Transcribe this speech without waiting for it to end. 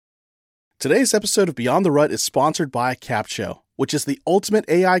Today's episode of Beyond the Rut is sponsored by CapShow, which is the ultimate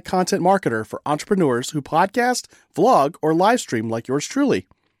AI content marketer for entrepreneurs who podcast, vlog, or live stream like yours truly.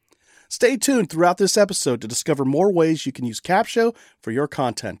 Stay tuned throughout this episode to discover more ways you can use CapShow for your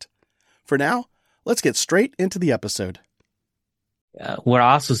content. For now, let's get straight into the episode. What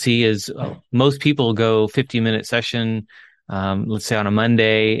I also see is most people go 50-minute session, let's say on a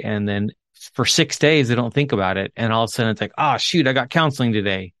Monday, and then for 6 days, they don't think about it. And all of a sudden it's like, oh, shoot, I got counseling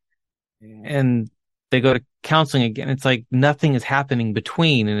today. And they go to counseling again. It's like nothing is happening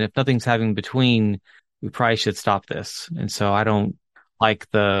between. And if nothing's happening between, we probably should stop this. And so I don't like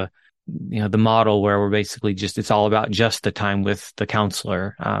the model where we're basically it's all about just the time with the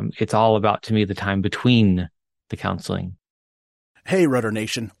counselor. It's all about, to me, the time between the counseling. Hey, Rudder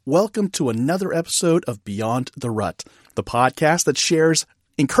Nation. Welcome to another episode of Beyond the Rut, the podcast that shares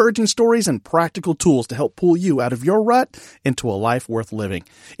encouraging stories and practical tools to help pull you out of your rut into a life worth living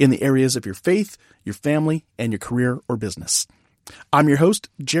in the areas of your faith, your family, and your career or business. I'm your host,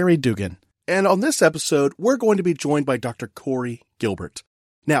 Jerry Dugan, and on this episode, we're going to be joined by Dr. Corey Gilbert.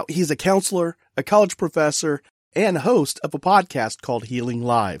 Now, he's a counselor, a college professor, and host of a podcast called Healing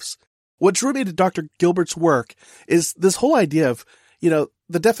Lives. What drew me to Dr. Gilbert's work is this whole idea of,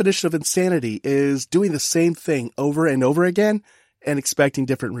 the definition of insanity is doing the same thing over and over again and expecting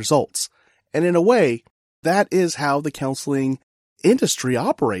different results. And in a way, that is how the counseling industry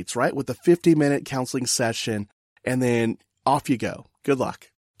operates, right? With the 50-minute counseling session, and then off you go. Good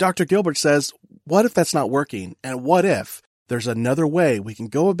luck. Dr. Gilbert says, what if that's not working? And what if there's another way we can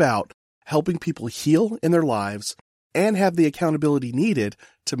go about helping people heal in their lives and have the accountability needed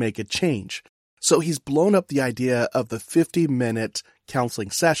to make a change? So he's blown up the idea of the 50-minute counseling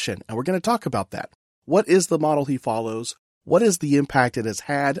session, and we're going to talk about that. What is the model he follows? What is the impact it has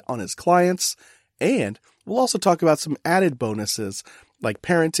had on his clients? And we'll also talk about some added bonuses like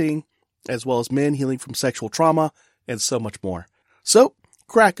parenting, as well as men healing from sexual trauma, and so much more. So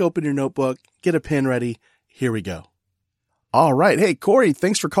crack open your notebook, get a pen ready. Here we go. All right. Hey, Corey,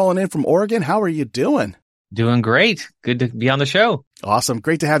 thanks for calling in from Oregon. How are you doing? Doing great. Good to be on the show. Awesome.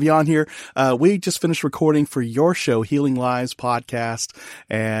 Great to have you on here. We just finished recording for your show, Healing Lives podcast.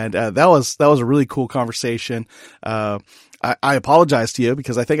 And that was a really cool conversation. I apologize to you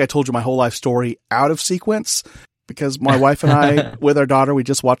because I think I told you my whole life story out of sequence because my wife and I, with our daughter, we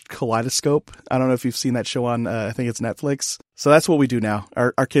just watched Kaleidoscope. I don't know if you've seen that show on, I think it's Netflix. So that's what we do now.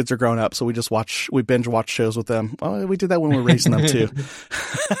 Our kids are grown up, so we binge watch shows with them. Well, we did that when we were raising them too.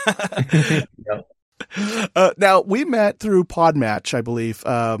 Yep. Now, we met through Podmatch, I believe.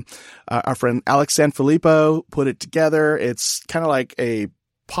 Our friend Alex Sanfilippo put it together. It's kind of like a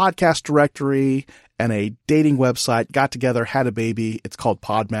podcast directory and a dating website, got together, had a baby. It's called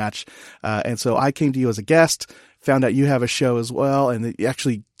Podmatch. And so I came to you as a guest, found out you have a show as well. And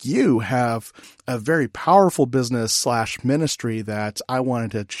you have a very powerful business / ministry that I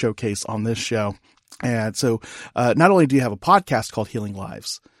wanted to showcase on this show. And so not only do you have a podcast called Healing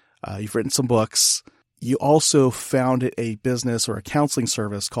Lives, you've written some books. You also founded a business or a counseling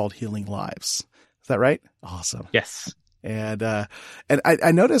service called Healing Lives. Is that right? Awesome. Yes. And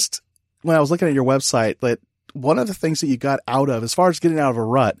I noticed when I was looking at your website that one of the things that you got out of, as far as getting out of a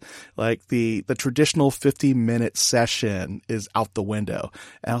rut, like the traditional 50-minute session is out the window.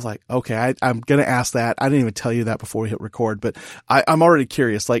 And I was like, okay, I'm going to ask that. I didn't even tell you that before we hit record, but I'm already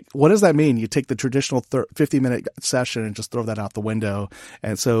curious. Like, what does that mean? You take the traditional 50-minute session and just throw that out the window.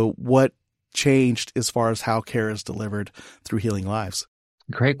 And so what changed as far as how care is delivered through Healing Lives?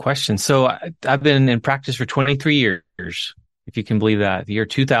 Great question. So I've been in practice for 23 years, if you can believe that. The year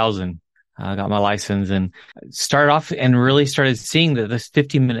 2000. I got my license and started off and really started seeing that this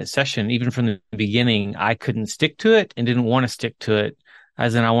 50-minute session, even from the beginning, I couldn't stick to it and didn't want to stick to it,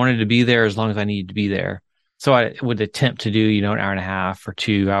 as in I wanted to be there as long as I needed to be there. So I would attempt to do, an hour and a half or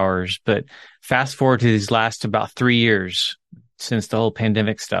 2 hours. But fast forward to these last about 3 years since the whole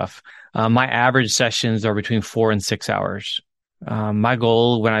pandemic stuff, my average sessions are between 4 and 6 hours. My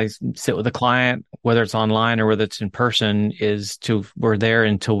goal when I sit with a client, whether it's online or whether it's in person, is we're there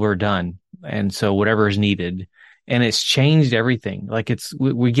until we're done. And so whatever is needed. And it's changed everything. Like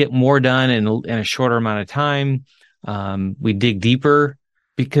we get more done in a shorter amount of time. We dig deeper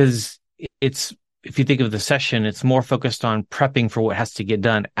because if you think of the session, it's more focused on prepping for what has to get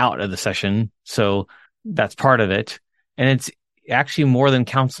done out of the session. So that's part of it. And it's actually more than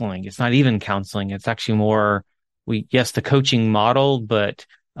counseling. It's not even counseling. It's actually more, the coaching model, but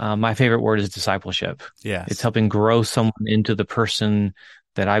my favorite word is discipleship. Yes. It's helping grow someone into the person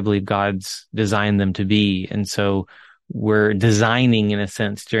that I believe God's designed them to be. And so we're designing in a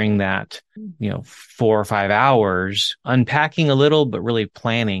sense during that, 4 or 5 hours, unpacking a little, but really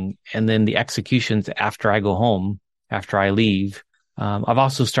planning. And then the executions after I go home, after I leave. I've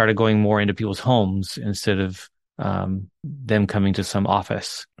also started going more into people's homes instead of them coming to some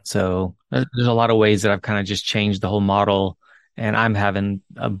office. So there's a lot of ways that I've kind of just changed the whole model, and I'm having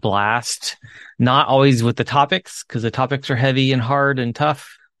a blast, not always with the topics because the topics are heavy and hard and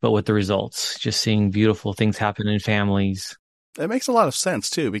tough, but with the results, just seeing beautiful things happen in families. It makes a lot of sense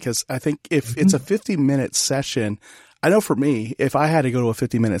too, because I think if it's a 50-minute session, I know for me, if I had to go to a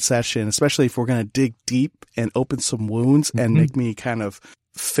 50-minute session, especially if we're going to dig deep and open some wounds and make me kind of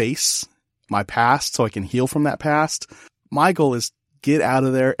face my past so I can heal from that past, my goal is get out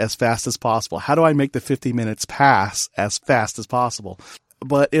of there as fast as possible. How do I make the 50 minutes pass as fast as possible?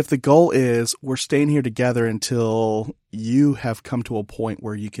 But if the goal is we're staying here together until you have come to a point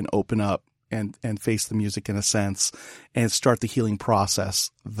where you can open up and face the music in a sense and start the healing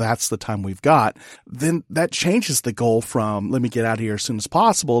process, that's the time we've got, then that changes the goal from let me get out of here as soon as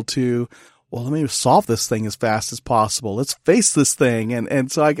possible to, well, let me solve this thing as fast as possible. Let's face this thing.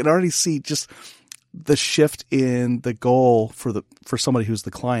 And so I can already see just the shift in the goal for somebody who's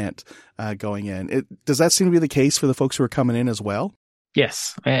the client going in. Does that seem to be the case for the folks who are coming in as well?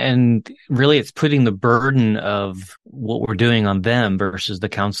 Yes. And really it's putting the burden of what we're doing on them versus the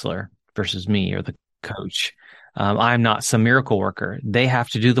counselor versus me or the coach. I'm not some miracle worker. They have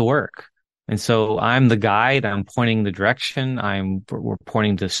to do the work. And so I'm the guide. I'm pointing the direction. We're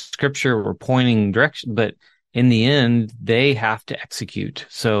pointing to scripture. We're pointing direction, but in the end, they have to execute.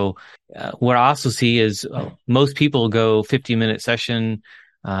 So what I also see is most people go 50-minute session,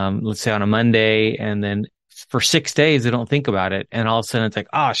 let's say on a Monday, and then for 6 days, they don't think about it. And all of a sudden it's like,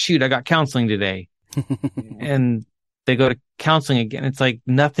 oh, shoot, I got counseling today. And they go to counseling again. It's like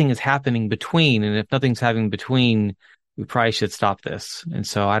nothing is happening between. And if nothing's happening between, we probably should stop this. And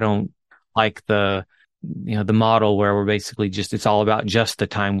so I don't like the model where we're basically it's all about just the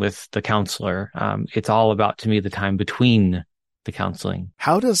time with the counselor. It's all about, to me, the time between the counseling.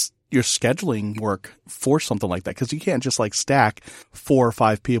 How does your scheduling work for something like that? Because you can't just like stack 4 or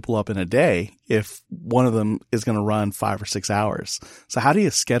 5 people up in a day if one of them is going to run 5 or 6 hours. So how do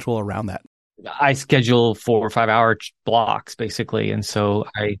you schedule around that? I schedule 4 or 5 hour blocks basically. And so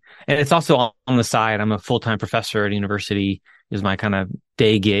and it's also on the side. I'm a full-time professor at a university is my kind of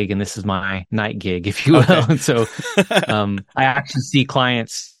day gig, and this is my night gig, if you will. Okay. And so I actually see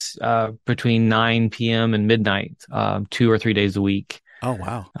clients between 9 p.m. and midnight, 2 or 3 days a week. Oh,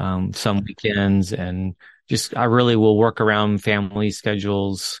 wow. Some weekends, and I really will work around family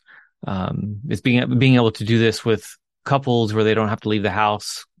schedules. It's being able to do this with couples where they don't have to leave the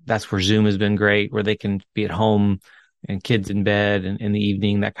house. That's where Zoom has been great, where they can be at home and kids in bed and in the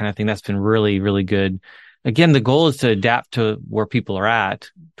evening, that kind of thing. That's been really, really good. Again, the goal is to adapt to where people are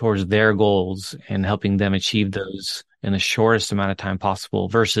at towards their goals and helping them achieve those in the shortest amount of time possible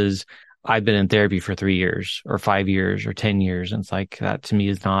versus I've been in therapy for 3 years or 5 years or 10 years. And it's like that to me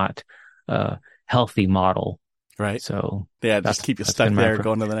is not a healthy model. Right. So yeah, just keep you stuck there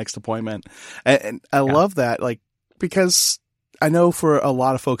going to the next appointment. And I love that, because I know for a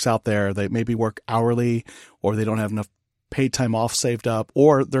lot of folks out there, they maybe work hourly or they don't have enough paid time off saved up,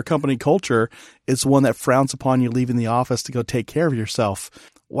 or their company culture is one that frowns upon you leaving the office to go take care of yourself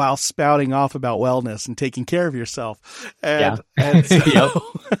while spouting off about wellness and taking care of yourself. And so,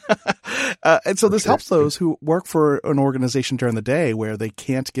 and so this helps those who work for an organization during the day where they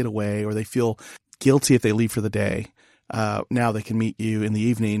can't get away or they feel guilty if they leave for the day. Now they can meet you in the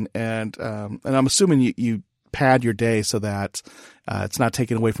evening. And I'm assuming you pad your day so that it's not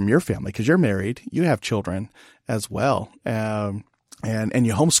taken away from your family, because you're married, you have children as well, and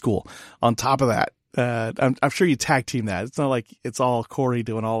you homeschool on top of that. I'm sure you tag team that. It's not like it's all Corey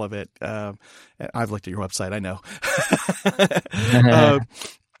doing all of it. I've looked at your website, I know.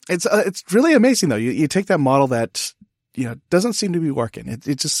 It's really amazing though. You take that model that doesn't seem to be working.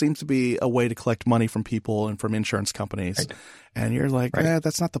 It just seems to be a way to collect money from people and from insurance companies. Right. And you're like,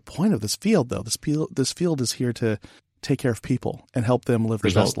 that's not the point of this field though. This field is here to take care of people and help them live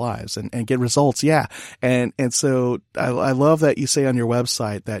their best lives and get results. Yeah. And so I love that you say on your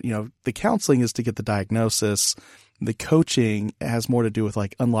website that, the counseling is to get the diagnosis. The coaching has more to do with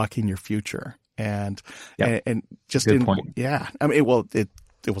like unlocking your future and just good point. Yeah. I mean, it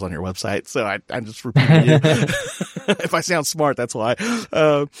was on your website, so I'm just repeating you. If I sound smart, that's why.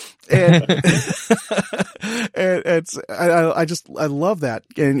 I love that.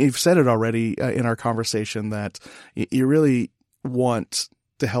 And you've said it already in our conversation that you really want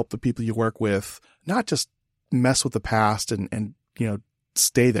to help the people you work with, not just mess with the past and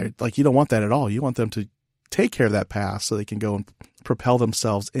stay there. Like you don't want that at all. You want them to take care of that past so they can go and propel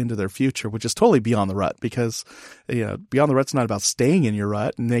themselves into their future, which is totally beyond the rut, because, beyond the rut's not about staying in your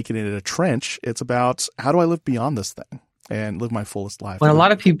rut and making it a trench. It's about, how do I live beyond this thing and live my fullest life? Well, a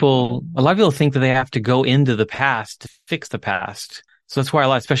lot of people think that they have to go into the past to fix the past. So that's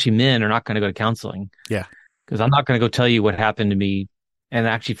why especially men, are not going to go to counseling. Yeah. Because I'm not going to go tell you what happened to me. And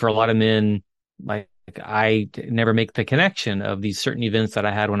actually, for a lot of men, like I never make the connection of these certain events that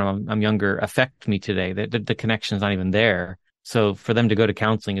I had when I'm younger affect me today. The connection's not even there. So for them to go to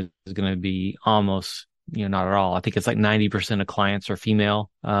counseling is going to be almost, not at all. I think it's like 90% of clients are female.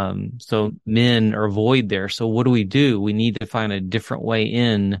 So men are void there. So what do? We need to find a different way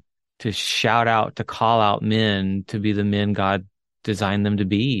in to shout out, to call out men to be the men God designed them to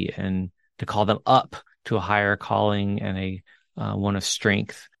be, and to call them up to a higher calling and a one of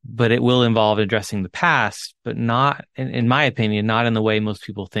strength. But it will involve addressing the past, but not, in my opinion, not in the way most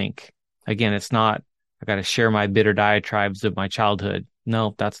people think. Again, it's not, I got to share my bitter diatribes of my childhood.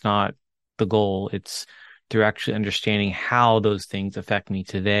 No, that's not the goal. It's through actually understanding how those things affect me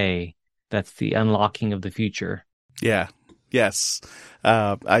today. That's the unlocking of the future. Yeah. Yes.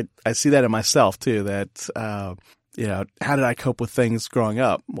 I see that in myself too, that, how did I cope with things growing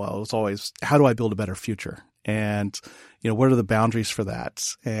up? Well, it was always, how do I build a better future? And, what are the boundaries for that?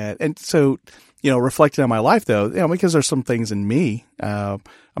 And so, reflecting on my life though, because there's some things in me, I'm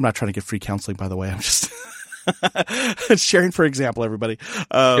not trying to get free counseling, by the way. I'm just sharing for example, everybody.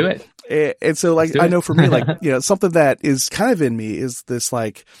 Do it. And so I know for me, something that is kind of in me is this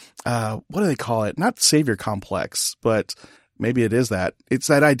what do they call it? Not savior complex, but maybe it is that. It's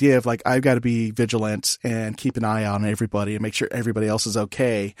that idea of I've got to be vigilant and keep an eye on everybody and make sure everybody else is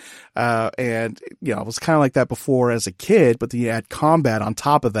okay. And I was kind of like that before as a kid, but then you add combat on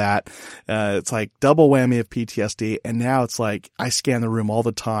top of that. It's like double whammy of PTSD. And now it's like I scan the room all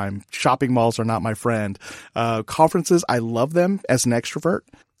the time. Shopping malls are not my friend. Conferences, I love them as an extrovert.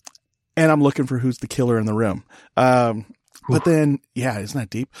 And I'm looking for who's the killer in the room. But then, isn't that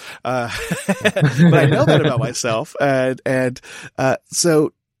deep? But I know that about myself.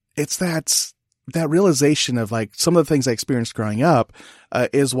 So it's that realization of some of the things I experienced growing up,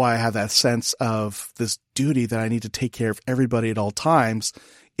 is why I have that sense of this duty that I need to take care of everybody at all times,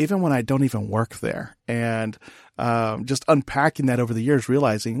 even when I don't even work there. And, just unpacking that over the years,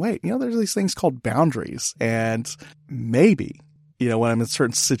 realizing, wait, there's these things called boundaries. And maybe, when I'm in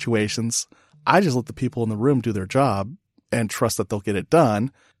certain situations, I just let the people in the room do their job and trust that they'll get it done,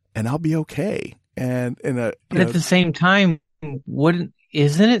 and I'll be okay. But at the same time,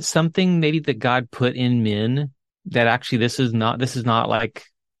 isn't it something maybe that God put in men that actually this is not like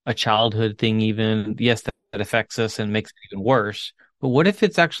a childhood thing even? Yes, that affects us and makes it even worse. But what if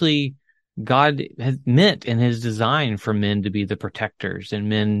it's actually God has meant in his design for men to be the protectors and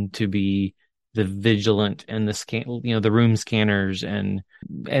men to be the vigilant and the room scanners, and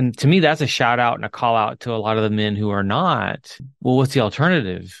to me that's a shout out and a call out to a lot of the men who are not. Well, what's the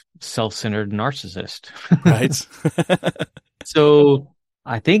alternative? Self-centered narcissist, right? So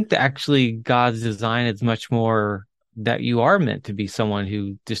I think that actually God's design is much more that you are meant to be someone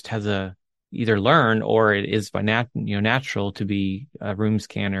who just has either learn, or it is by natural to be a room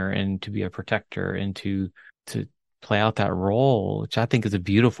scanner and to be a protector and to play out that role, which I think is a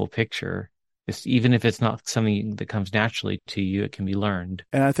beautiful picture. Even if it's not something that comes naturally to you, it can be learned.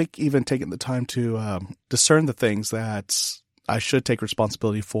 And I think even taking the time to discern the things that I should take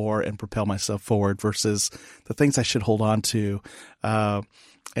responsibility for and propel myself forward versus the things I should hold on to,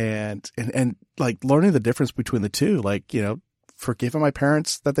 and learning the difference between the two, forgiving my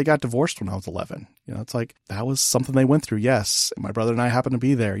parents that they got divorced when I was 11. It's that was something they went through. Yes. My brother and I happened to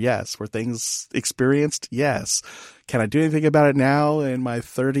be there. Yes. Were things experienced? Yes. Can I do anything about it now in my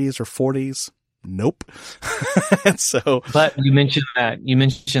 30s or 40s? Nope. And so, but you mentioned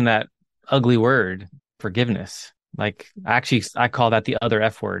that ugly word, forgiveness. I call that the other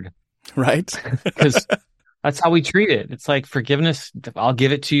F word. Right. Because that's how we treat it. It's like forgiveness. I'll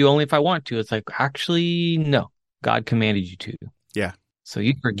give it to you only if I want to. It's actually, no, God commanded you to. Yeah. So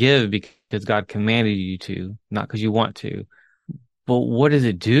you forgive because God commanded you to, not because you want to. But what does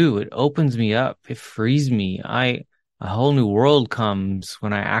it do? It opens me up. It frees me. A whole new world comes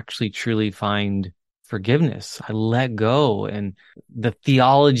when I actually truly find forgiveness. I let go. And the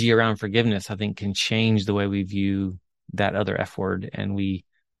theology around forgiveness, I think, can change the way we view that other F word. And we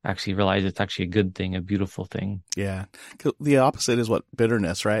actually realize it's actually a good thing, a beautiful thing. Yeah. The opposite is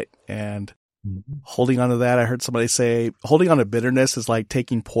bitterness, right? And holding on to that, I heard somebody say, holding on to bitterness is like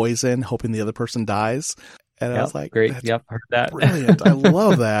taking poison, hoping the other person dies. And I was Yep. like, Great. that's Yep. Heard that. brilliant. I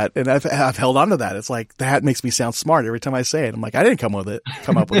love that. And I've held on to that. It's like, that makes me sound smart every time I say it. I'm like, I didn't come up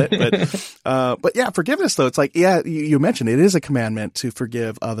with it. But yeah, forgiveness though. It's like, yeah, you mentioned it is a commandment to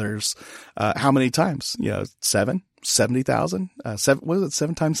forgive others. How many times? 70,000? What is it?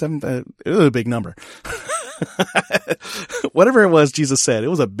 7 times 7? It was a big number. Whatever it was, Jesus said, it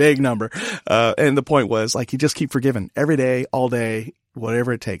was a big number. And the point was like, you just keep forgiving every day, all day,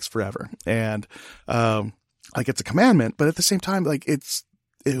 whatever it takes, forever. And, like it's a commandment, but at the same time, like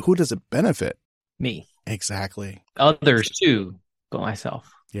who does it benefit? Me. Exactly. Others too, but myself.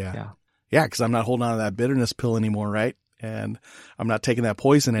 Yeah. Yeah. Cause I'm not holding on to that bitterness pill anymore. Right. And I'm not taking that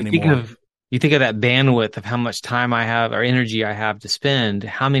poison anymore. You think of that bandwidth of how much time I have or energy I have to spend.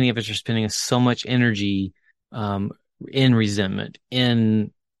 How many of us are spending so much energy in resentment,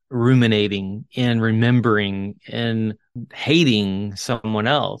 in ruminating, in remembering, in hating someone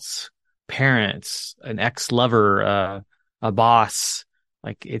else, parents, an ex-lover, a boss?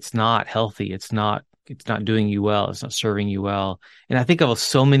 Like it's not healthy. It's not doing you well. It's not serving you well. And I think of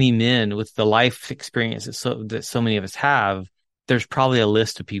so many men with the life experience that so many of us have. There's probably a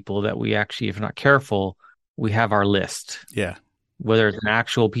list of people that we actually, if we're not careful, we have our list. Yeah. Whether it's an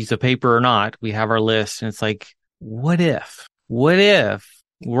actual piece of paper or not, we have our list. And it's like, what if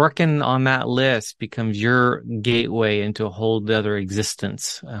working on that list becomes your gateway into a whole other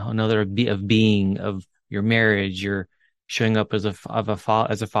existence, another of being, of your marriage, your showing up as a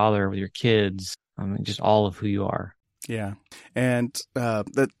father with your kids, just all of who you are. Yeah. And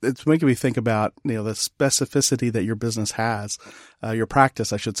that it's making me think about, the specificity that your business has, your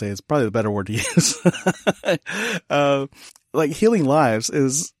practice, I should say, is probably the better word to use. Like healing lives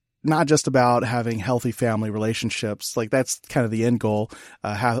is not just about having healthy family relationships. Like that's kind of the end goal,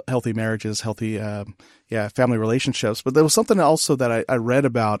 healthy marriages, healthy, family relationships. But there was something also that I read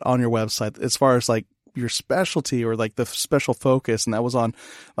about on your website as far as like your specialty or like the special focus. And that was on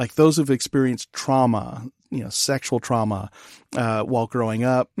like those who've experienced trauma, sexual trauma, while growing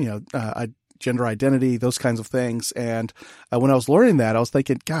up, gender identity, those kinds of things. And when I was learning that, I was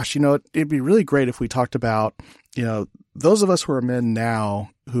thinking, gosh, it'd be really great if we talked about, those of us who are men now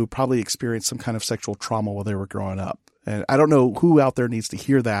who probably experienced some kind of sexual trauma while they were growing up. And I don't know who out there needs to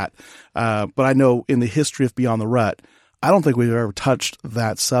hear that. But I know in the history of Beyond the Rut, I don't think we've ever touched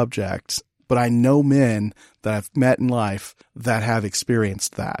that subject. But I know men that I've met in life that have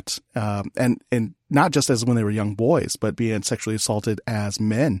experienced that. And not just as when they were young boys, but being sexually assaulted as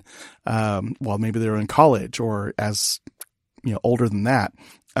men, while maybe they were in college or as, older than that.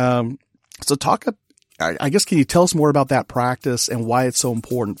 So I guess, can you tell us more about that practice and why it's so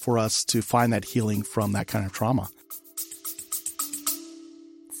important for us to find that healing from that kind of trauma?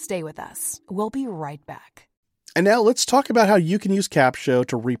 Stay with us. We'll be right back. And now let's talk about how you can use Capshow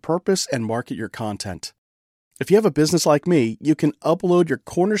to repurpose and market your content. If you have a business like me, you can upload your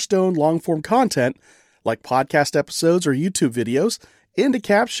cornerstone long-form content, like podcast episodes or YouTube videos, into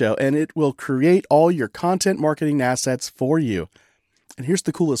Capshow, and it will create all your content marketing assets for you. And here's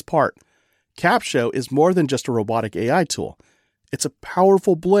the coolest part. Capshow is more than just a robotic AI tool. It's a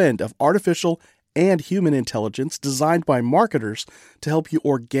powerful blend of artificial and human intelligence designed by marketers to help you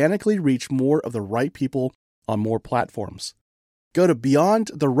organically reach more of the right people on more platforms. Go to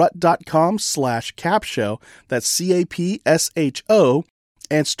beyondtherut.com/capshow, that's CAPSHO,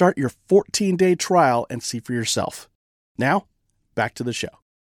 and start your 14-day trial and see for yourself. Now, back to the show.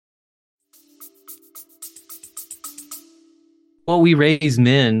 Well, we raise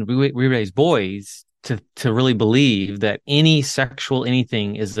men, we raise boys to really believe that any sexual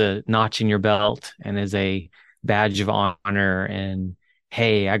anything is a notch in your belt and is a badge of honor. And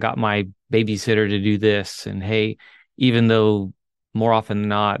hey, I got my babysitter to do this. And hey, even though more often than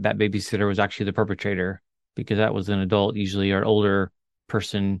not, that babysitter was actually the perpetrator because that was an adult, usually, or an older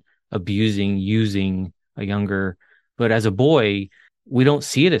person using a younger. But as a boy, we don't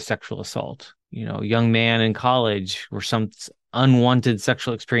see it as sexual assault. Young man in college where some unwanted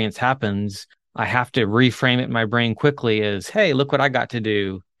sexual experience happens, I have to reframe it in my brain quickly as, hey, look what I got to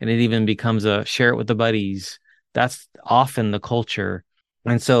do. And it even becomes a share it with the buddies. That's often the culture.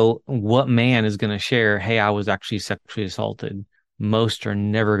 And so what man is going to share, hey, I was actually sexually assaulted? Most are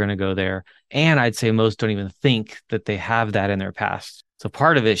never going to go there. And I'd say most don't even think that they have that in their past. So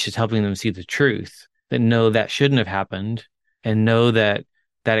part of it's just helping them see the truth, that no, that shouldn't have happened, and know that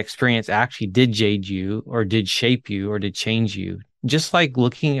that experience actually did jade you or did shape you or did change you. Just like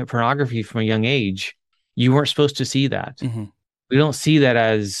looking at pornography from a young age, you weren't supposed to see that. Mm-hmm. We don't see that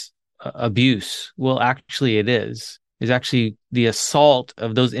as abuse. Well, actually it is. It's actually the assault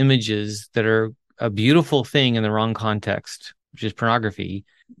of those images that are a beautiful thing in the wrong context, which is pornography.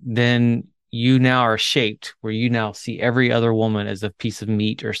 Then you now are shaped where you now see every other woman as a piece of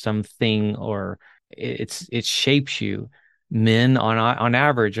meat or something, or it shapes you. Men on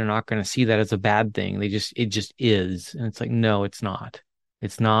average are not going to see that as a bad thing. It just is. And it's like, no, it's not.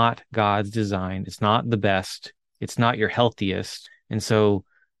 It's not God's design. It's not the best. It's not your healthiest. And so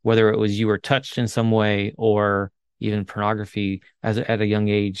whether it was you were touched in some way or even pornography at a young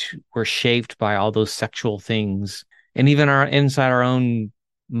age, we're shaped by all those sexual things. And even inside our own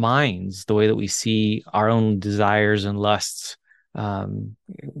minds, the way that we see our own desires and lusts,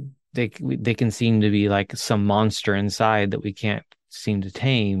 they can seem to be like some monster inside that we can't seem to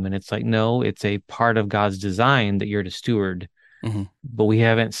tame. And it's like, no, it's a part of God's design that you're to steward. Mm-hmm. But we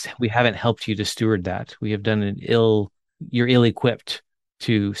haven't helped you to steward that. We have done you're ill-equipped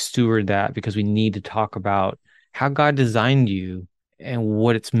to steward that, because we need to talk about how God designed you and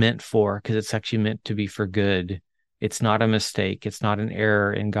what it's meant for, because it's actually meant to be for good. It's not a mistake. It's not an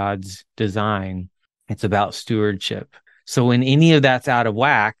error in God's design. It's about stewardship. So when any of that's out of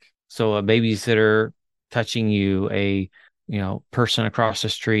whack, so a babysitter touching you, a person across the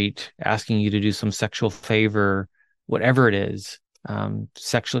street asking you to do some sexual favor, whatever it is,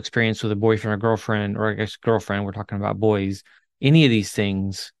 sexual experience with a boyfriend or girlfriend, or I guess girlfriend, we're talking about boys, any of these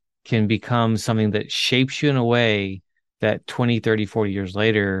things can become something that shapes you in a way that 20, 30, 40 years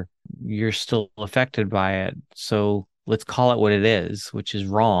later, you're still affected by it. So let's call it what it is, which is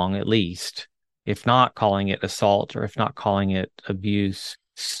wrong, at least, if not calling it assault or if not calling it abuse,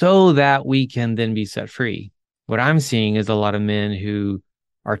 so that we can then be set free. What I'm seeing is a lot of men who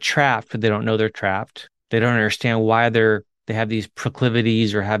are trapped, but they don't know they're trapped. They don't understand why they have these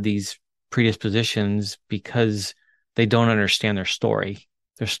proclivities or have these predispositions, because they don't understand their story.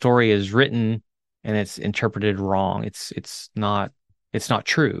 Their story is written and it's interpreted wrong. It's not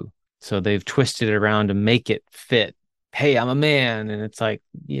true. So they've twisted it around to make it fit. Hey, I'm a man. And it's like,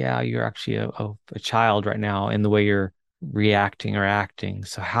 yeah, you're actually a child right now in the way you're reacting or acting.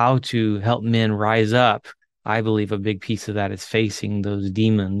 So how to help men rise up, I believe a big piece of that is facing those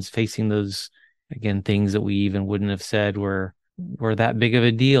demons, facing those, again, things that we even wouldn't have said were that big of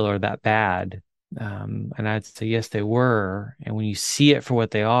a deal or that bad. And I'd say, yes, they were. And when you see it for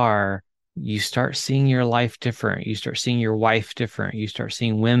what they are, you start seeing your life different. You start seeing your wife different. You start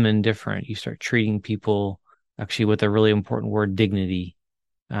seeing women different. You start treating people actually with a really important word, dignity,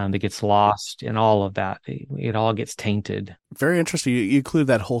 that gets lost in all of that. It all gets tainted. Very interesting. You include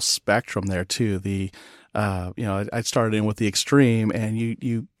that whole spectrum there too. I started in with the extreme, and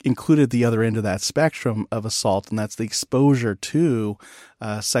you included the other end of that spectrum of assault, and that's the exposure to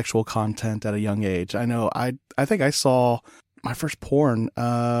sexual content at a young age. I know I think I saw my first porn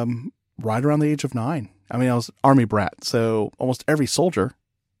right around the age of 9. I mean, I was Army brat, so almost every soldier,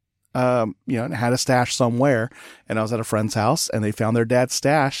 had a stash somewhere, and I was at a friend's house, and they found their dad's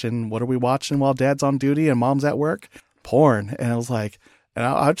stash, and what are we watching while dad's on duty and mom's at work? Porn. And I was like, and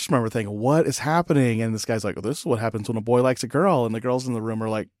I just remember thinking, what is happening? And this guy's like, well, this is what happens when a boy likes a girl. And the girls in the room are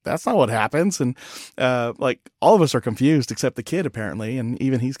like, that's not what happens. And like all of us are confused except the kid, apparently. And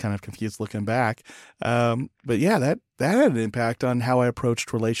even he's kind of confused looking back. But yeah, that had an impact on how I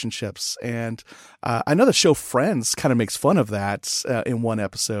approached relationships. And I know the show Friends kind of makes fun of that in one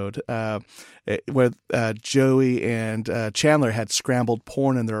episode where Joey and Chandler had scrambled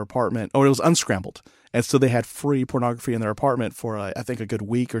porn in their apartment, or it was unscrambled. And so they had free pornography in their apartment for, I think, a good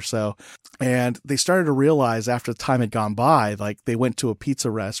week or so. And they started to realize after the time had gone by, like they went to a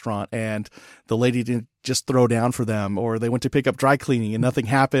pizza restaurant and the lady didn't just throw down for them, or they went to pick up dry cleaning and nothing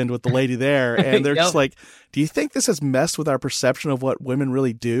happened with the lady there. And they're just like, do you think this has messed with our perception of what women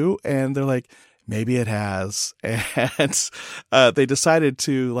really do? And they're like, maybe it has. And they decided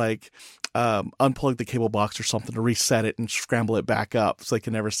to unplug the cable box or something to reset it and scramble it back up so they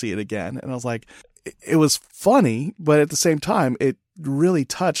can never see it again. And I was like, it was funny, but at the same time, it really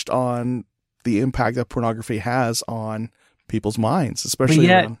touched on the impact that pornography has on people's minds, especially.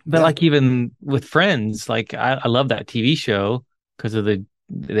 Like even with Friends, like I love that TV show because of the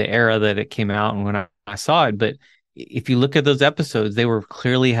era that it came out and when I saw it. But if you look at those episodes, they were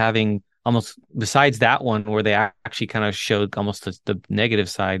clearly having almost, besides that one where they actually kind of showed almost the negative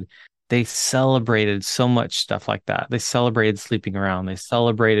side, they celebrated so much stuff like that. They celebrated sleeping around. They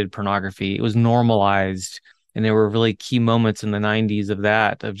celebrated pornography. It was normalized. And there were really key moments in the 90s of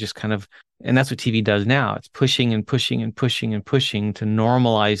that, of just kind of, and that's what TV does now. It's pushing and pushing and pushing and pushing to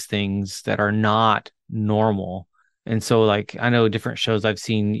normalize things that are not normal. And so like, I know different shows I've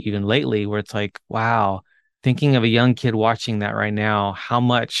seen even lately where it's like, wow, thinking of a young kid watching that right now, how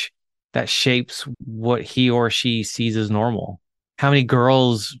much that shapes what he or she sees as normal. How many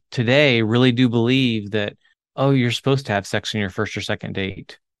girls today really do believe that, oh, you're supposed to have sex on your first or second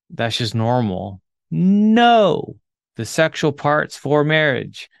date? that's just normal. No, the sexual part's for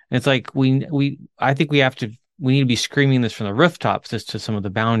marriage. And it's like I think we need to be screaming this from the rooftops as to some of the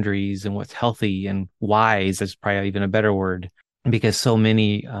boundaries and what's healthy and wise is probably even a better word, because so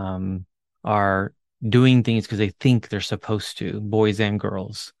many are doing things because they think they're supposed to, boys and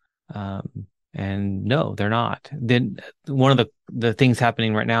girls. And no, they're not. Then one of the things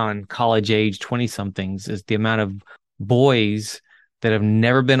happening right now in college age 20 somethings is the amount of boys that have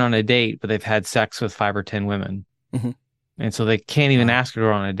never been on a date, but they've had sex with 5 or 10 women. Mm-hmm. And so they can't even Wow. ask a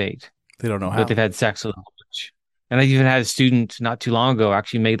girl on a date, They don't know but how. they've had sex with a bunch. And I even had a student not too long ago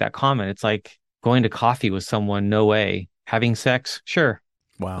actually make that comment. It's like going to coffee with someone, no way. Having sex, sure.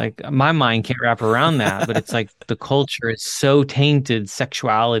 Wow. Like my mind can't wrap around that, but it's like the culture is so tainted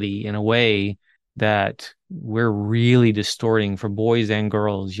sexuality in a way that we're really distorting for boys and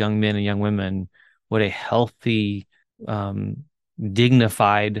girls, young men and young women, what a healthy,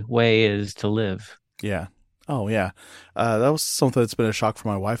 dignified way is to live. Yeah. Oh, yeah. That was something that's been a shock for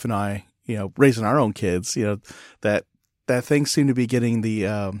my wife and I, raising our own kids, that things seem to be getting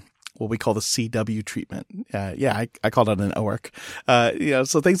the, what we call the CW treatment. I called it an OARC.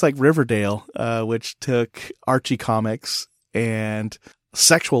 So things like Riverdale, which took Archie comics and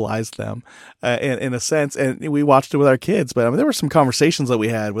sexualized them in a sense, and we watched it with our kids. But I mean, there were some conversations that we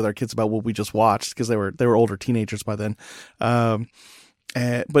had with our kids about what we just watched because they were older teenagers by then.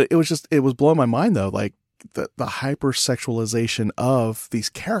 But it was blowing my mind though, like the hypersexualization of these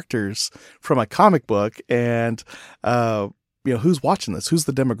characters from a comic book, and who's watching this? Who's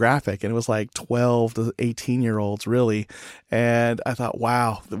the demographic? And it was like 12 to 18-year-olds really. And I thought,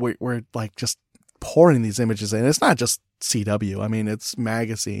 wow, we're like just pouring these images in. It's not just CW. I mean, it's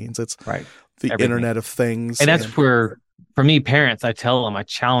magazines, it's right. The Everything. Internet of Things. And that's where, for me, parents, I tell them, I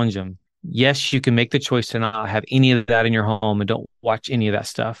challenge them. Yes, you can make the choice to not have any of that in your home and don't watch any of that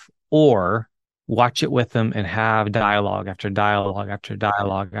stuff, or watch it with them and have dialogue after dialogue after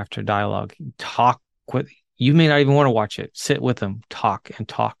dialogue after dialogue. Talk with, you may not even want to watch it. Sit with them, talk and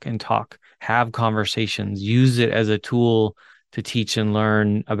talk and talk, have conversations, use it as a tool to teach and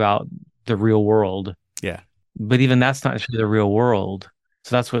learn about the real world. Yeah. But even that's not the real world.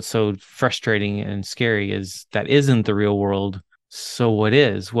 So that's what's so frustrating and scary, is that isn't the real world. So what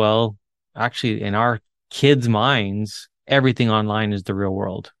is? Well, actually, in our kids' minds, everything online is the real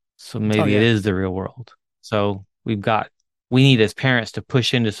world. So maybe it is the real world. So we need as parents to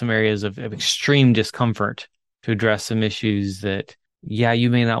push into some areas of extreme discomfort to address some issues that, you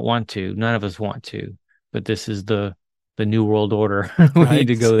may not want to. None of us want to, but this is the new world order. We need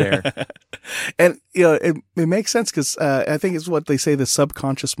to go there. And, it makes sense because I think it's what they say, the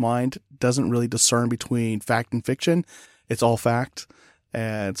subconscious mind doesn't really discern between fact and fiction. It's all fact.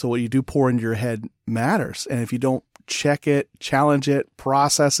 And so what you do pour into your head matters. And if you don't check it, challenge it,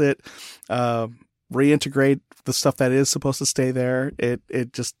 process it, reintegrate the stuff that is supposed to stay there,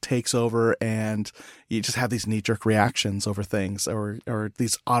 it just takes over, and you just have these knee-jerk reactions over things, or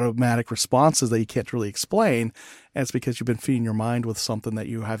these automatic responses that you can't really explain. And it's because you've been feeding your mind with something that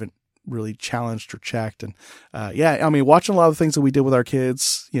you haven't really challenged or checked. And I mean, watching a lot of the things that we did with our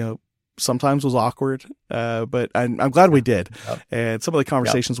kids, sometimes was awkward, but I'm glad we did. Yep. And some of the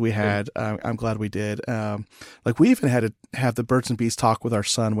conversations we had, I'm glad we did. Like we even had to have the birds and bees talk with our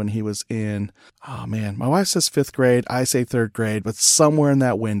son when he was in, my wife says 5th grade, I say 3rd grade, but somewhere in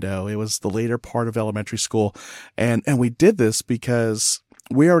that window, it was the later part of elementary school. And we did this because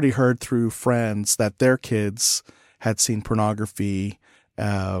we already heard through friends that their kids had seen pornography.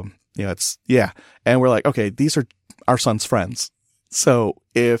 And we're like, okay, these are our son's friends. So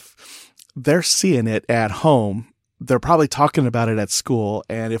if they're seeing it at home, they're probably talking about it at school.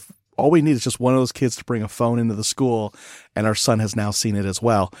 And if all we need is just one of those kids to bring a phone into the school, and our son has now seen it as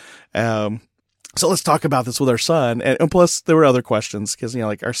well. So let's talk about this with our son. And plus there were other questions because,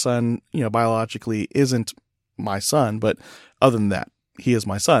 like our son, biologically isn't my son, but other than that, he is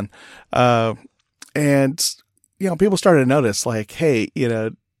my son. And people started to notice like, hey,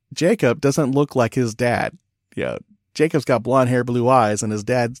 Jacob doesn't look like his dad. Jacob's got blonde hair, blue eyes, and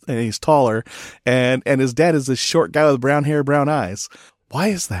he's taller, and his dad is this short guy with brown hair, brown eyes. Why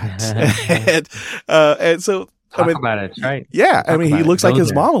is that? and so Talk about it, right? Yeah, Talk he looks like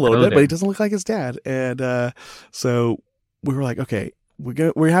his mom a little bit, there. but he doesn't look like his dad. And so we were like, okay,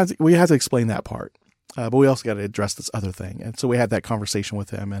 we have to explain that part, but we also got to address this other thing. And so we had that conversation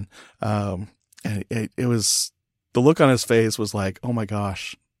with him, and it was, the look on his face was like, oh my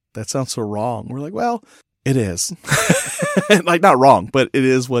gosh, that sounds so wrong. We're like, well, It is. Like, not wrong, but it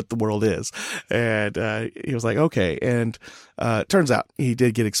is what the world is. And he was like, okay. And turns out he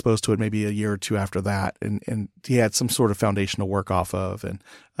did get exposed to it maybe a year or two after that. And he had some sort of foundation to work off of. And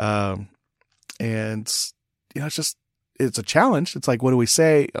it's a challenge. It's like, what do we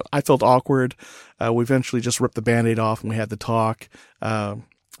say? I felt awkward. We eventually just ripped the Band-Aid off and we had the talk.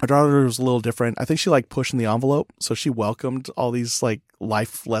 Our daughter was a little different. I think she liked pushing the envelope. So she welcomed all these like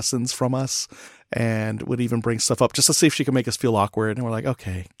life lessons from us and would even bring stuff up just to see if she could make us feel awkward. And we're like,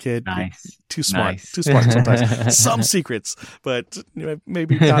 okay, kid, Nice. too smart, Nice. too smart sometimes. Some secrets, but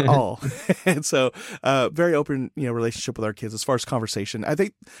maybe not all. And so, very open, relationship with our kids as far as conversation. I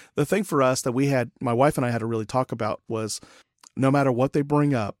think the thing for us that my wife and I had to really talk about was no matter what they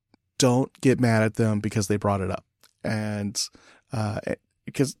bring up, don't get mad at them because they brought it up. And,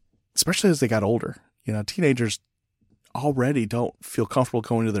 because especially as they got older, teenagers already don't feel comfortable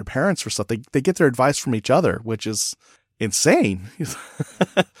going to their parents for stuff. They get their advice from each other, which is insane,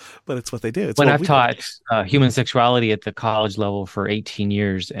 but it's what they do. It's when I've taught human sexuality at the college level for 18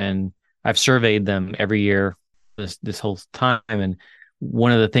 years, and I've surveyed them every year this whole time. And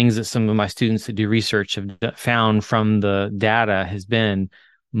one of the things that some of my students that do research have found from the data has been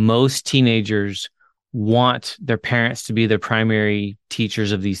most teenagers want their parents to be their primary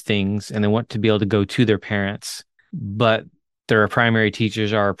teachers of these things, and they want to be able to go to their parents, but their primary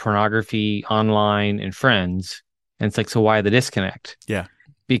teachers are pornography, online, and friends. And it's like, so why the disconnect? Yeah.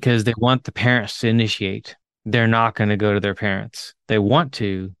 Because they want the parents to initiate. They're not going to go to their parents. They want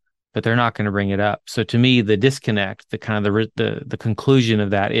to, but they're not going to bring it up. So to me, the disconnect, the kind of the conclusion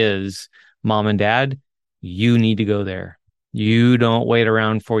of that is, mom and dad, you need to go there. You don't wait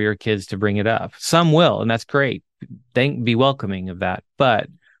around for your kids to bring it up. Some will, and that's great. Be welcoming of that. But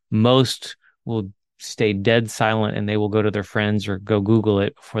most will stay dead silent, and they will go to their friends or go Google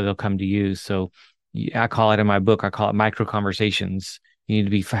it before they'll come to you. So I call it in my book, I call it micro conversations. You need to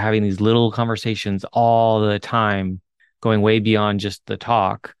be having these little conversations all the time, going way beyond just the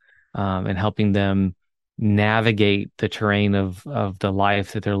talk, and helping them navigate the terrain of the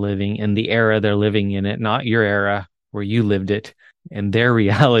life that they're living in, the era they're living in it, not your era where you lived it, and their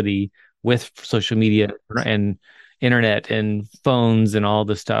reality with social media and internet and phones and all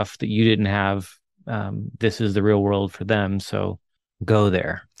the stuff that you didn't have. This is the real world for them. So go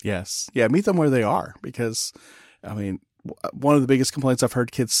there. Yes. Yeah. Meet them where they are, because one of the biggest complaints I've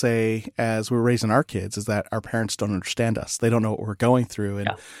heard kids say as we're raising our kids is that our parents don't understand us. They don't know what we're going through. And,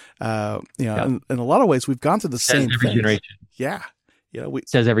 in a lot of ways we've gone through the same thing. Generation. Yeah.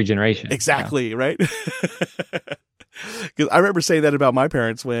 Says every generation. Exactly. Yeah. Right. Because I remember saying that about my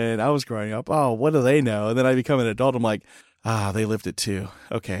parents when I was growing up. Oh, what do they know? And then I become an adult. I'm like, they lived it too.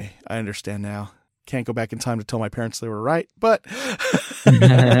 Okay, I understand now. Can't go back in time to tell my parents they were right, but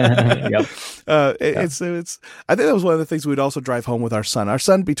Yep. It's. I think that was one of the things we'd also drive home with our son. Our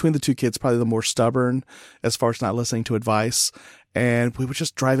son, between the two kids, probably the more stubborn as far as not listening to advice. And we would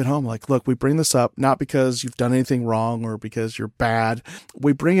just drive it home. Like, look, we bring this up not because you've done anything wrong or because you're bad.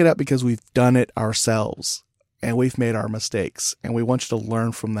 We bring it up because we've done it ourselves. And we've made our mistakes, and we want you to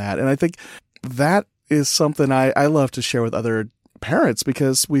learn from that. And I think that is something I love to share with other parents,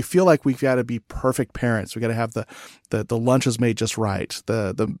 because we feel like we've got to be perfect parents. We got to have the lunches made just right.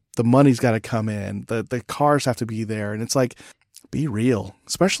 The money's got to come in. The cars have to be there. And it's like, be real,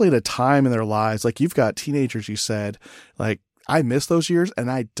 especially at a time in their lives. Like, you've got teenagers, you said, like, I miss those years,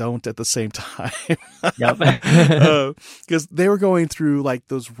 and I don't at the same time. Yep. Because they were going through like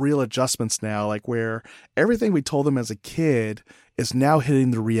those real adjustments now, like where everything we told them as a kid is now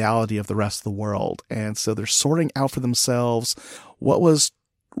hitting the reality of the rest of the world. And so they're sorting out for themselves what was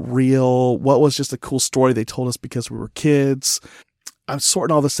real, what was just a cool story they told us because we were kids. I'm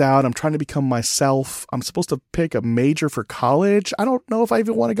sorting all this out. I'm trying to become myself. I'm supposed to pick a major for college. I don't know if I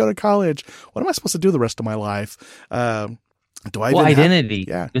even want to go to college. What am I supposed to do the rest of my life? Do I identity?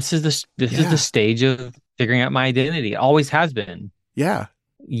 Yeah. This is the stage of figuring out my identity. It always has been. Yeah.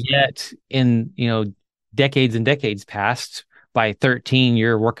 Yet in, decades and decades past, by 13,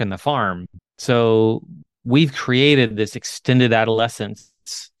 you're working the farm. So we've created this extended adolescence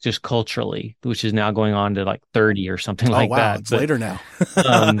just culturally, which is now going on to like 30 or something like that. It's later now.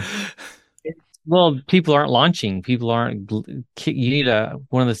 Well, people aren't launching. People aren't. You need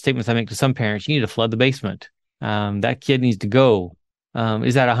one of the statements I make to some parents, you need to flood the basement. That kid needs to go.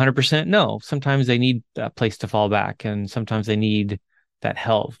 Is that 100%? No. Sometimes they need a place to fall back, and sometimes they need that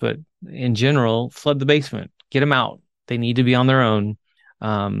help. But in general, flood the basement, get them out. They need to be on their own.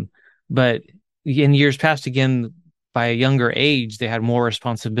 But in years past, again, by a younger age, they had more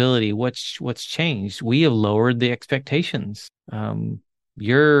responsibility. What's changed? We have lowered the expectations.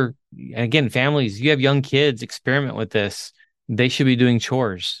 And again, families, you have young kids, experiment with this. They should be doing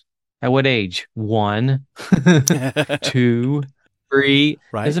chores. At what age? 1, 2, 3.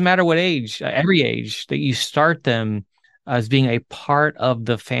 Right. Doesn't matter what age, every age that you start them as being a part of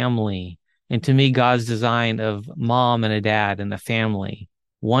the family. And to me, God's design of mom and a dad and the family,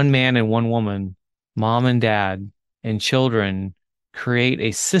 one man and one woman, mom and dad and children create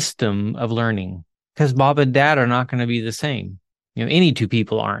a system of learning, because mom and dad are not going to be the same. Any two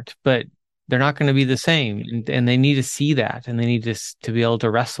people aren't, but they're not going to be the same. And they need to see that, and they need to be able to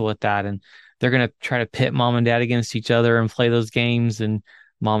wrestle with that. And they're going to try to pit mom and dad against each other and play those games. And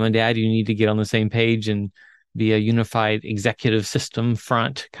mom and dad, you need to get on the same page and be a unified executive system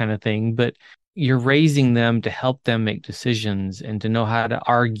front kind of thing. But you're raising them to help them make decisions and to know how to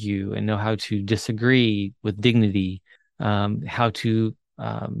argue and know how to disagree with dignity, how to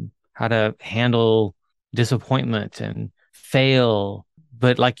handle disappointment and fail.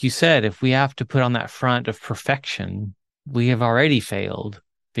 But like you said, if we have to put on that front of perfection, we have already failed,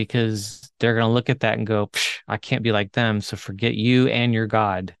 because they're going to look at that and go, I can't be like them, so forget you and your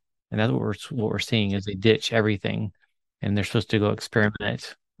God. And that's what we're seeing, is they ditch everything and they're supposed to go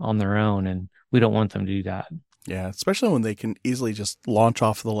experiment on their own. And we don't want them to do that. Yeah, especially when they can easily just launch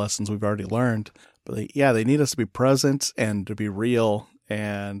off the lessons we've already learned. But they need us to be present and to be real.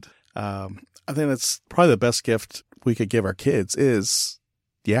 And I think that's probably the best gift we could give our kids is,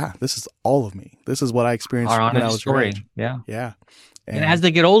 this is all of me. This is what I experienced Our when I honest was story. your age. Yeah. Yeah. And as they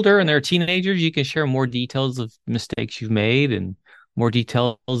get older and they're teenagers, you can share more details of mistakes you've made and more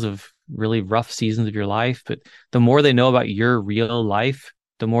details of really rough seasons of your life. But the more they know about your real life,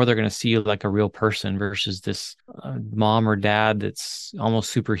 the more they're going to see you like a real person versus this mom or dad that's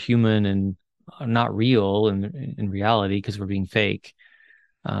almost superhuman and not real in reality, because we're being fake.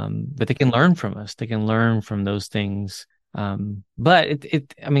 But they can learn from us. They can learn from those things. But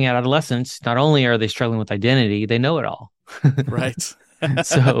at adolescence, not only are they struggling with identity, they know it all. Right.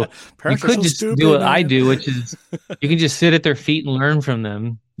 So you Parents are could so just stupid, do what man. I do, which is you can just sit at their feet and learn from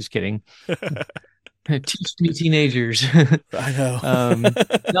them. Just kidding. Teach me teenagers. I know.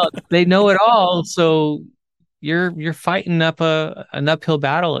 No, they know it all. So you're fighting up an uphill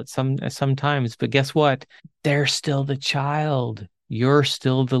battle at some times. But guess what? They're still the child. You're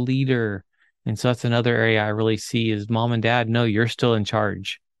still the leader. And so that's another area I really see is mom and dad, no, you're still in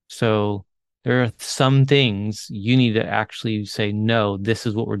charge. So there are some things you need to actually say, no, this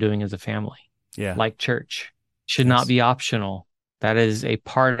is what we're doing as a family. Yeah. Like church should not be optional. That is a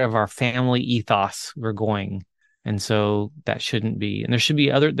part of our family ethos. We're going. And so that shouldn't be. And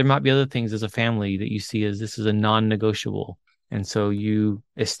there might be other things as a family that you see as this is a non-negotiable. And so you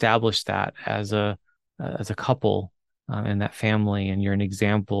establish that as a couple in that family, and you're an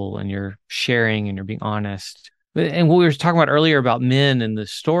example, and you're sharing, and you're being honest. And what we were talking about earlier about men and the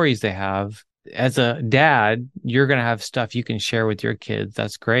stories they have, as a dad, you're going to have stuff you can share with your kids.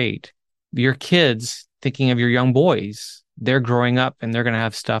 That's great. Your kids, thinking of your young boys, they're growing up and they're going to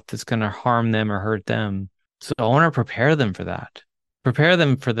have stuff that's going to harm them or hurt them. So I want to prepare them for that. Prepare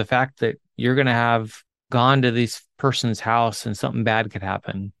them for the fact that you're going to have gone to this person's house and something bad could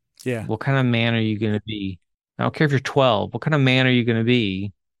happen. Yeah. What kind of man are you going to be? I don't care if you're 12. What kind of man are you going to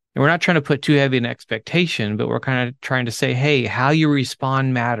be? And we're not trying to put too heavy an expectation, but we're kind of trying to say, hey, how you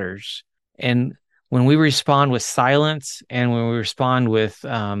respond matters. And when we respond with silence, and when we respond with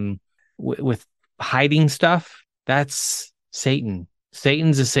hiding stuff, that's Satan.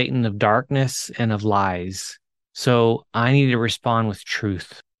 Satan's a Satan of darkness and of lies. So I need to respond with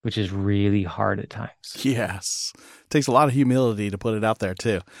truth, which is really hard at times. Yes. It takes a lot of humility to put it out there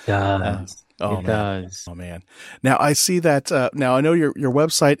too. It does. It does. Oh man. Now I see that, now I know your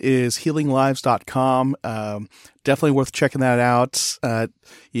website is healinglives.com. Definitely worth checking that out.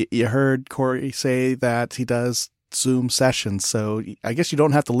 You heard Corey say that he does Zoom sessions. So I guess you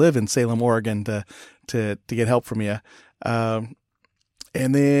don't have to live in Salem, Oregon to get help from you.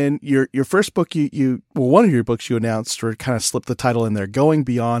 And then your first book, one of your books you announced, or kind of slipped the title in there, Going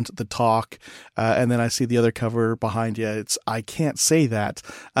Beyond the Talk. And then I see the other cover behind you. It's I Can't Say That.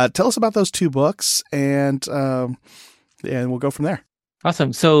 Tell us about those two books, and we'll go from there.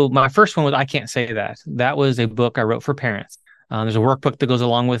 Awesome. So my first one was I Can't Say That. That was a book I wrote for parents. There's a workbook that goes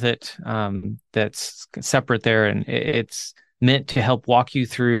along with it that's separate there, and it's meant to help walk you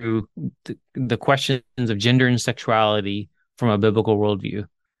through the questions of gender and sexuality from a biblical worldview,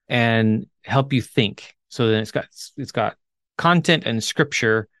 and help you think. So then it's got content and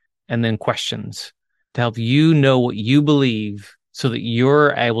scripture, and then questions to help you know what you believe, so that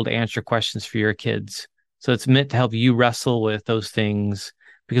you're able to answer questions for your kids. So it's meant to help you wrestle with those things,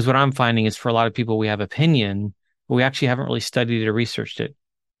 because what I'm finding is for a lot of people, we have opinion, but we actually haven't really studied or researched it.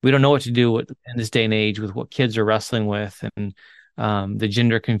 We don't know what to do in this day and age with what kids are wrestling with and the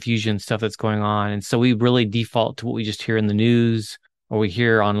gender confusion stuff that's going on. And so we really default to what we just hear in the news or we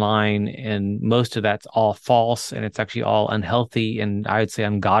hear online, and most of that's all false, and it's actually all unhealthy, and I would say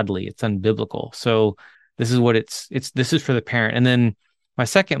ungodly. It's unbiblical. So this is what this is for the parent. And then my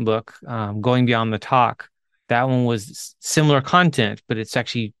second book, Going Beyond the Talk, that one was similar content, but it's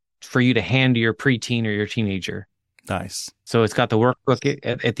actually for you to hand to your preteen or your teenager. Nice. So it's got the workbook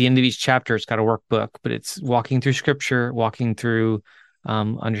at the end of each chapter. It's got a workbook, but it's walking through scripture, walking through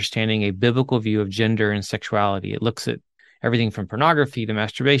understanding a biblical view of gender and sexuality. It looks at everything from pornography to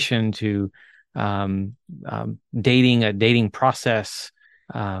masturbation to dating, a dating process,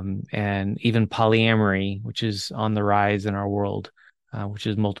 and even polyamory, which is on the rise in our world, which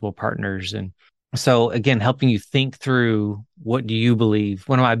is multiple partners. And so again, helping you think through, what do you believe?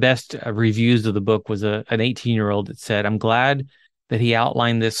 One of my best reviews of the book was an 18-year-old that said, I'm glad that he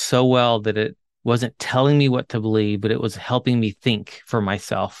outlined this so well that it wasn't telling me what to believe, but it was helping me think for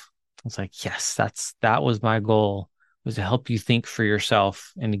myself. I was like, yes, that was my goal, was to help you think for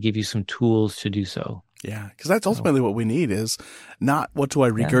yourself and to give you some tools to do so. Yeah, because that's ultimately what we need, is not what do I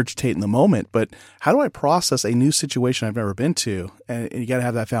regurgitate in the moment, but how do I process a new situation I've never been to? And you got to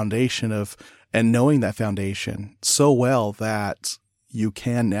have that foundation and knowing that foundation so well that you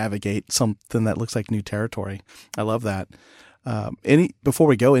can navigate something that looks like new territory. I love that. Before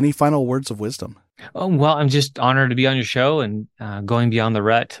we go, any final words of wisdom? Oh, well, I'm just honored to be on your show and going beyond the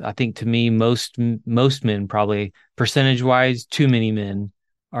rut. I think to me, most men, probably percentage-wise, too many men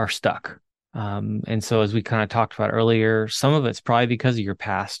are stuck. And so as we kind of talked about earlier, some of it's probably because of your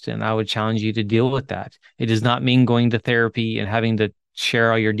past, and I would challenge you to deal with that. It does not mean going to therapy and having to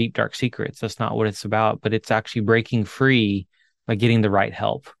share all your deep, dark secrets. That's not what it's about, but it's actually breaking free by getting the right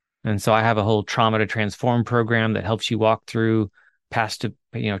help. And so I have a whole Trauma to Transform program that helps you walk through past,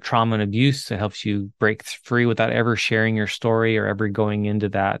 trauma and abuse. That helps you break free without ever sharing your story or ever going into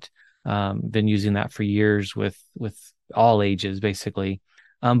that. Been using that for years with all ages, basically.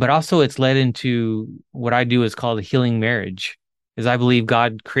 But also it's led into what I do is called a healing marriage, is I believe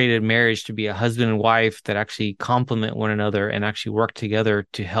God created marriage to be a husband and wife that actually complement one another and actually work together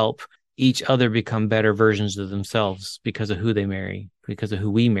to help each other become better versions of themselves because of who they marry, because of who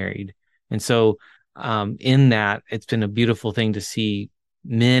we married. And so in that, it's been a beautiful thing to see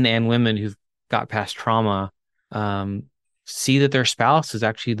men and women who've got past trauma see that their spouse is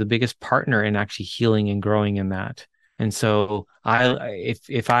actually the biggest partner in actually healing and growing in that. And so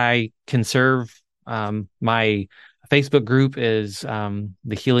if I can serve, my Facebook group is the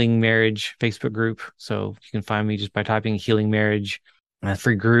Healing Marriage Facebook group. So you can find me just by typing Healing Marriage, a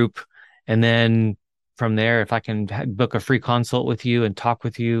free group. And then from there, if I can book a free consult with you and talk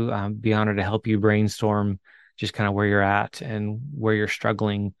with you, be honored to help you brainstorm just kind of where you're at and where you're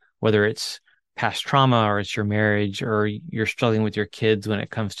struggling, whether it's past trauma or it's your marriage or you're struggling with your kids when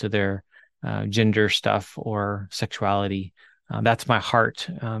it comes to their gender stuff or sexuality. That's my heart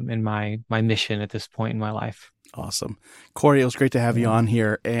and my mission at this point in my life. Awesome. Corey, it was great to have you on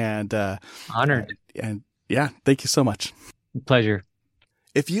here, and honored. And yeah, thank you so much. Pleasure.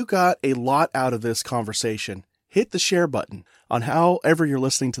 If you got a lot out of this conversation, hit the share button on however you're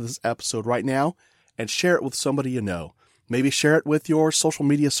listening to this episode right now and share it with somebody you know. Maybe share it with your social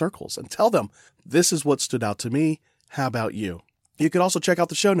media circles and tell them, this is what stood out to me. How about you? You can also check out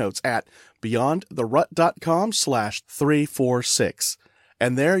the show notes at beyondtherut.com/346.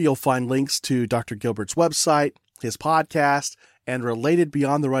 And there you'll find links to Dr. Gilbert's website, his podcast, and related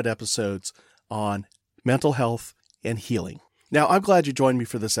Beyond the Rut episodes on mental health and healing. Now, I'm glad you joined me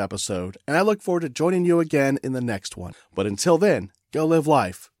for this episode, and I look forward to joining you again in the next one. But until then, go live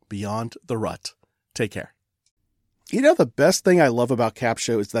life beyond the rut. Take care. You know, the best thing I love about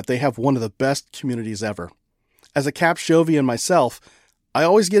Capsho is that they have one of the best communities ever. As a Capshovian myself, I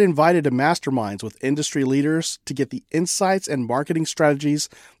always get invited to masterminds with industry leaders to get the insights and marketing strategies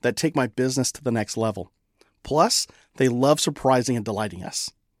that take my business to the next level. Plus, they love surprising and delighting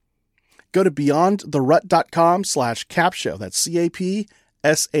us. Go to beyondtherut.com/capshow, that's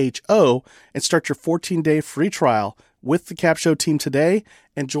CAPSHO, and start your 14-day free trial with the Capsho team today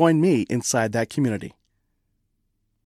and join me inside that community.